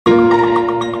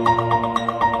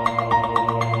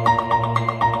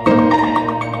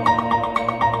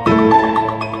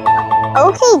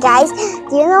Okay guys,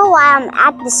 do you know why I'm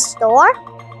at the store?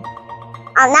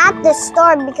 I'm at the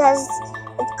store because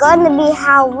it's going to be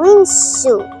Halloween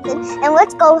soon. And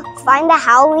let's go find the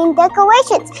Halloween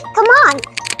decorations. Come on.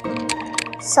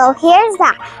 So here's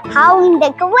the Halloween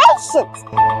decorations.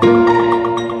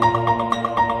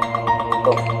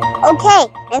 Okay,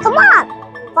 and come on.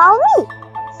 Follow me.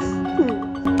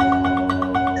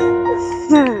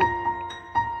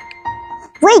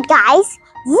 Wait guys,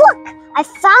 look. I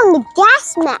found the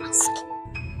gas mask.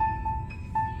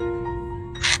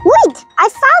 Wait, I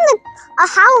found a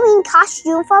Halloween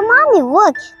costume for Mommy.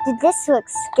 Look, this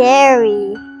looks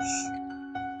scary.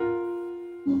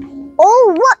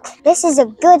 Oh, look, this is a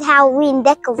good Halloween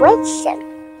decoration.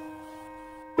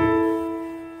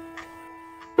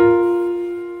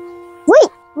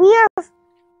 Wait,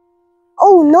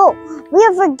 oh no, we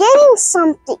are forgetting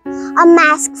something. A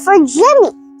mask for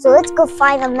Jimmy. So let's go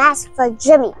find a mask for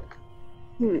Jimmy.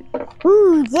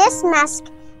 Ooh, this mask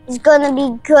is gonna be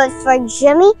good for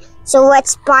Jimmy. So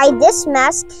let's buy this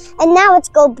mask. And now let's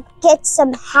go get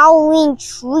some Halloween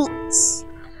treats.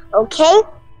 Okay?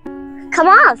 Come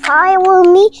on, follow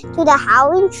me to the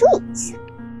Halloween treats.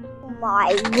 Oh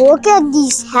my, look at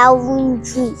these Halloween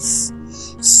treats.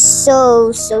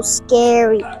 So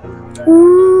scary.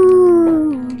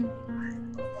 Ooh.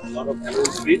 A lot of Halloween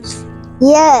treats?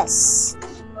 Yes.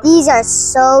 These are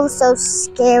so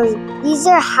scary. These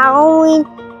are Halloween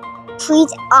treat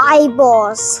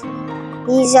eyeballs.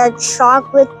 These are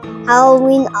chocolate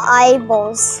Halloween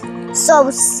eyeballs.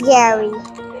 So scary.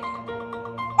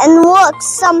 And look,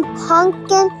 some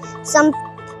pumpkin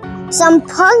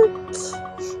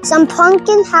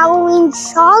Halloween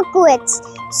chocolates.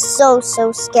 So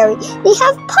scary. They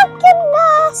have pumpkin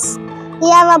masks. They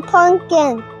have a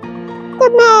pumpkin.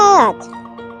 They're mad.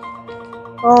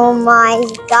 Oh my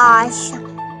gosh.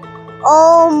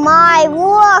 Oh my,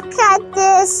 look at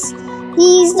this.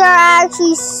 These are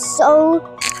actually so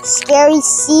scary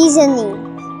seasoning.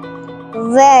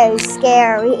 Very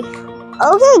scary.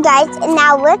 Okay guys, and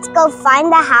now let's go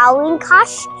find the Halloween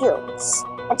costumes.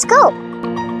 Let's go.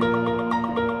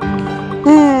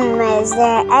 Is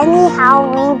there any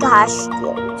Halloween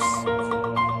costumes?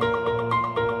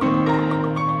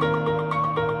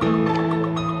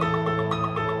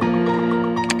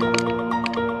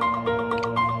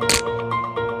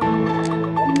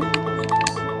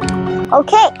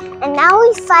 Okay, and now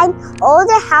we find all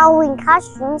the Halloween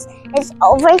costumes is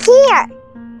over here.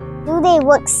 Do they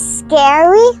look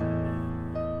scary?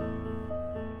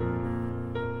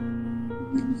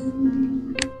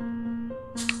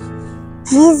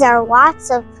 These are lots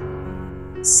of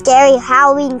scary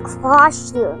Halloween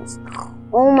costumes.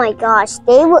 Oh my gosh,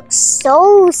 they look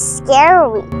so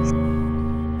scary.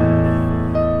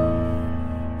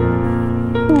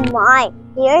 Oh my,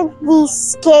 here are these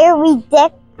scary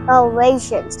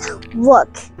decorations.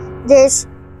 Look, there's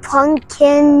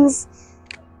pumpkins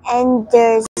and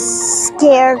there's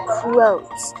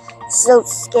scarecrows. So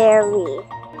scary.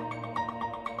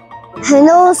 And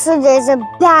also there's a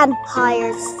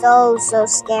vampire. So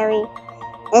scary.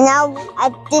 And now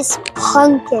at this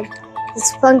pumpkin.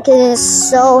 This pumpkin is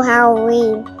so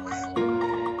Halloween.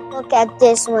 Look at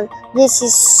this one. This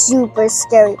is super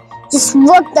scary. Just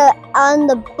look on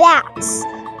the backs.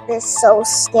 They're so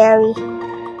scary.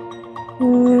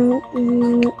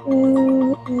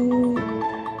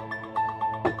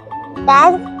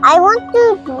 Dad, I want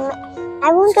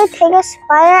to take a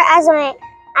spider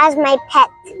as my pet.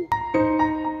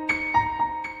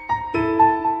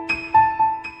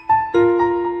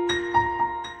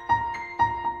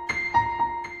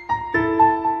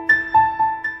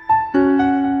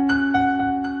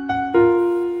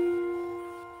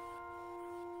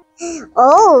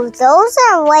 Oh, those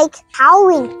are like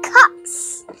Halloween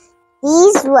cups.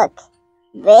 These look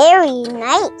very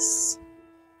nice.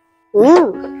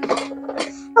 Ooh.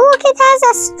 Oh, look, it has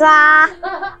a straw.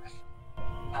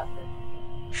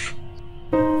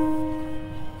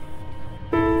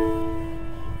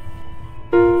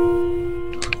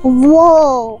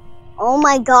 Whoa. Oh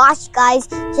my gosh, guys.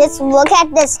 Just look at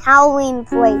this Halloween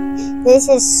plate. This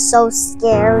is so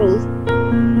scary.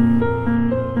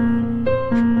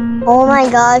 Oh my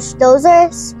gosh, those are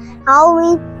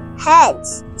Halloween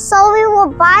heads. So we will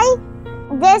buy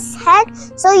this head.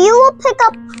 So you will pick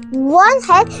up one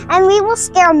head and we will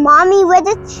scare Mommy with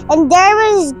it. And there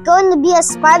is going to be a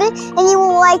spider and you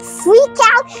will like freak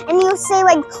out and you'll say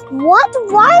like, what?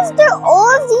 Why is there all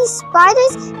of these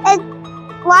spiders? And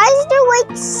why is there like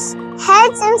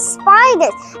heads and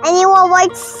spiders? And you will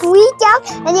like freak out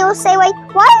and you will say like,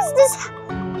 why is this?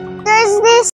 There's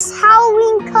this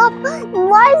Halloween cup.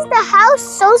 Why is the house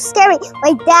so scary?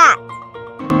 Like that.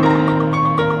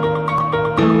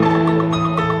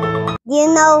 Do you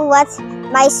know what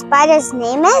my spider's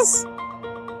name is?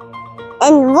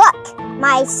 And look,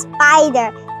 my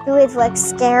spider. Do it look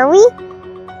scary?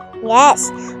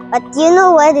 Yes, but do you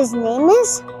know what his name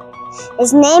is?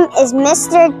 His name is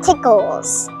Mr.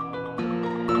 Tickles.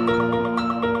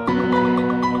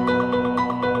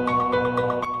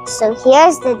 So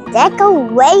here's the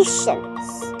decorations.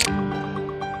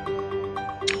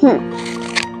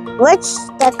 Which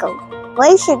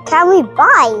decoration can we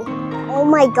buy? Oh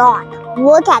my god,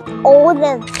 look at all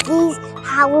of these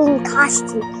Halloween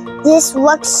costumes. This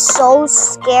looks so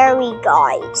scary,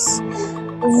 guys.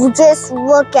 Just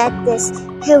look at this.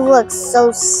 It looks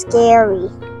so scary.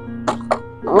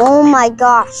 Oh my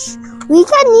gosh. We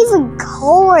can't even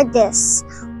color this.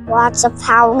 Lots of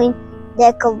Halloween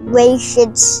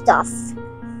decoration stuff.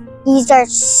 These are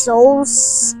so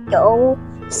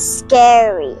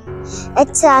scary.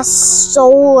 It's a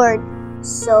sword.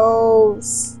 So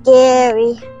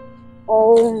scary.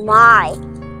 Oh my.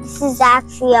 This is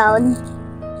actually a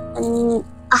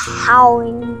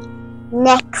Halloween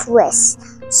necklace.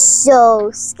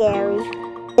 So scary.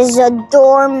 There's a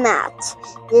doormat.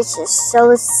 This is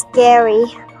so scary.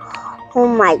 Oh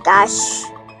my gosh.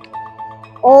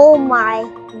 Oh my.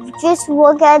 Just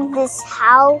look at this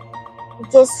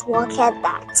just look at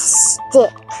that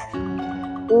stick.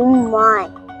 Oh my.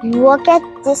 Look at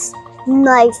this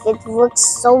knife. It looks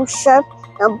so sharp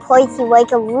and pointy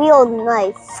like a real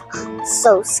knife.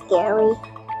 So scary.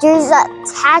 There's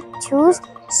tattoos.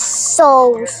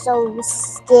 So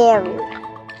scary.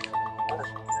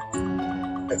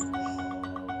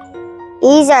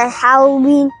 These are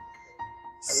Halloween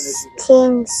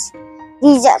things.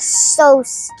 These are so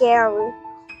scary.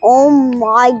 Oh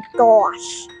my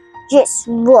gosh. Just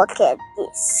look at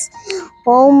this.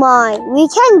 Oh my. We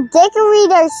can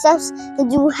decorate ourselves and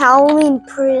do Halloween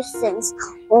persons.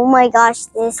 Oh my gosh.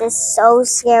 This is so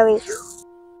scary.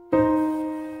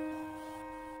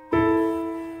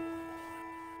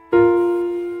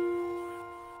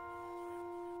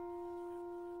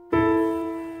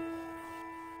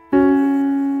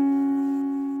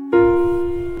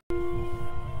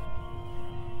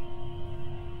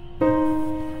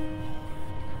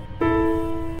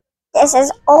 This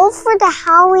is all for the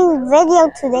Halloween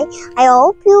video today. I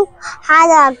hope you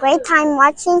had a great time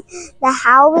watching the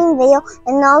Halloween video,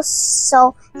 and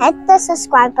also hit the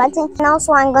subscribe button. And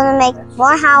also I'm going to make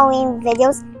more Halloween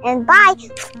videos, and bye!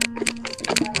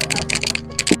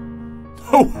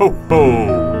 Ho, ho,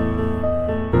 ho!